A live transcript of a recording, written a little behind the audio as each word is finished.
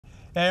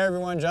Hey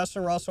everyone,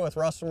 Justin Russell with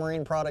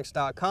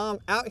RussellMarineProducts.com.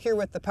 Out here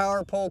with the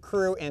PowerPole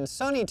crew in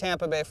sunny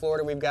Tampa Bay,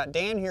 Florida. We've got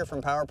Dan here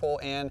from PowerPole,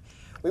 and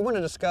we want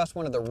to discuss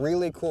one of the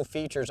really cool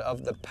features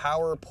of the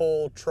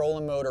PowerPole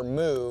trolling motor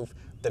MOVE,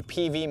 the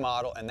PV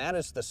model, and that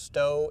is the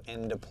stow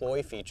and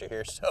deploy feature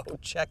here. So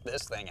check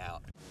this thing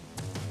out.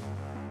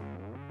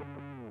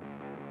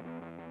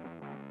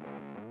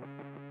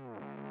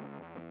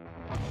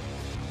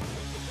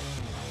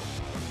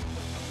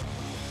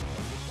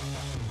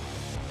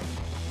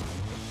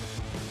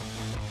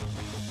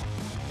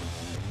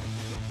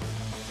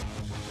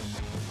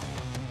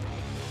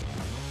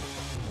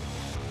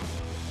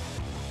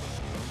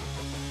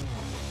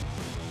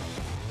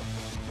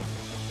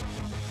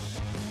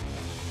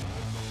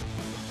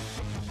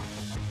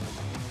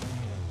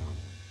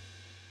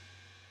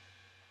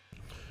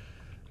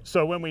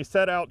 So when we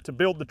set out to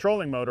build the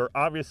trolling motor,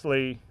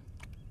 obviously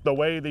the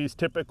way these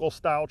typical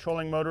style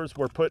trolling motors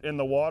were put in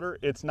the water,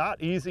 it's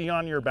not easy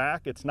on your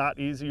back. It's not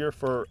easier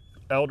for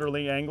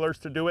elderly anglers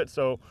to do it.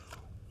 So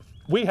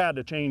we had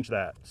to change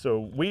that.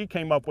 So we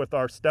came up with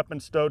our step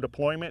and stow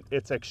deployment.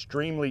 It's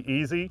extremely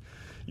easy.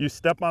 You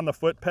step on the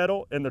foot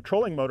pedal and the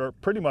trolling motor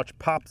pretty much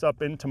pops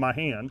up into my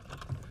hand.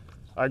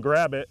 I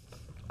grab it,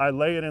 I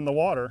lay it in the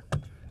water,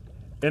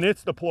 and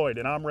it's deployed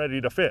and I'm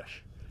ready to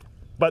fish.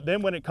 But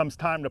then when it comes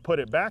time to put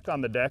it back on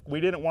the deck,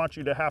 we didn't want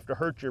you to have to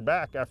hurt your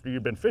back after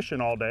you've been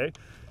fishing all day.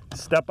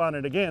 Step on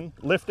it again,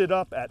 lift it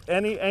up at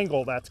any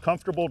angle that's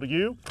comfortable to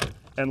you,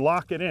 and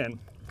lock it in.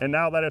 And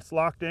now that it's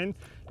locked in,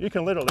 you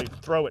can literally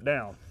throw it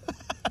down.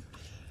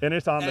 And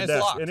it's on the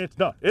deck, and it's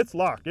done. It's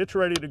locked. It's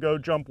ready to go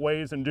jump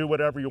waves and do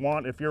whatever you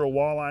want. If you're a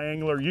walleye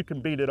angler, you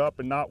can beat it up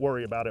and not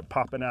worry about it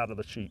popping out of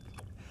the sheet.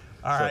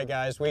 All right,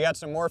 guys, we got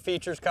some more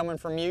features coming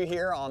from you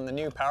here on the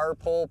new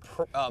PowerPole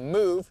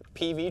MOVE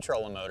PV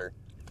trolling motor.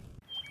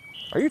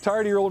 Are you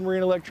tired of your old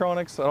marine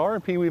electronics? At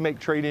R&P, we make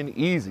trade-in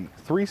easy.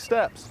 3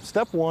 steps.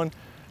 Step 1,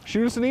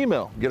 shoot us an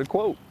email, get a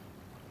quote.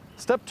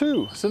 Step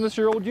 2, send us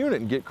your old unit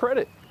and get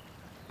credit.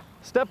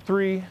 Step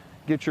 3,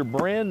 get your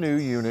brand new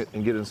unit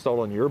and get it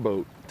installed on your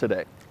boat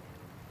today.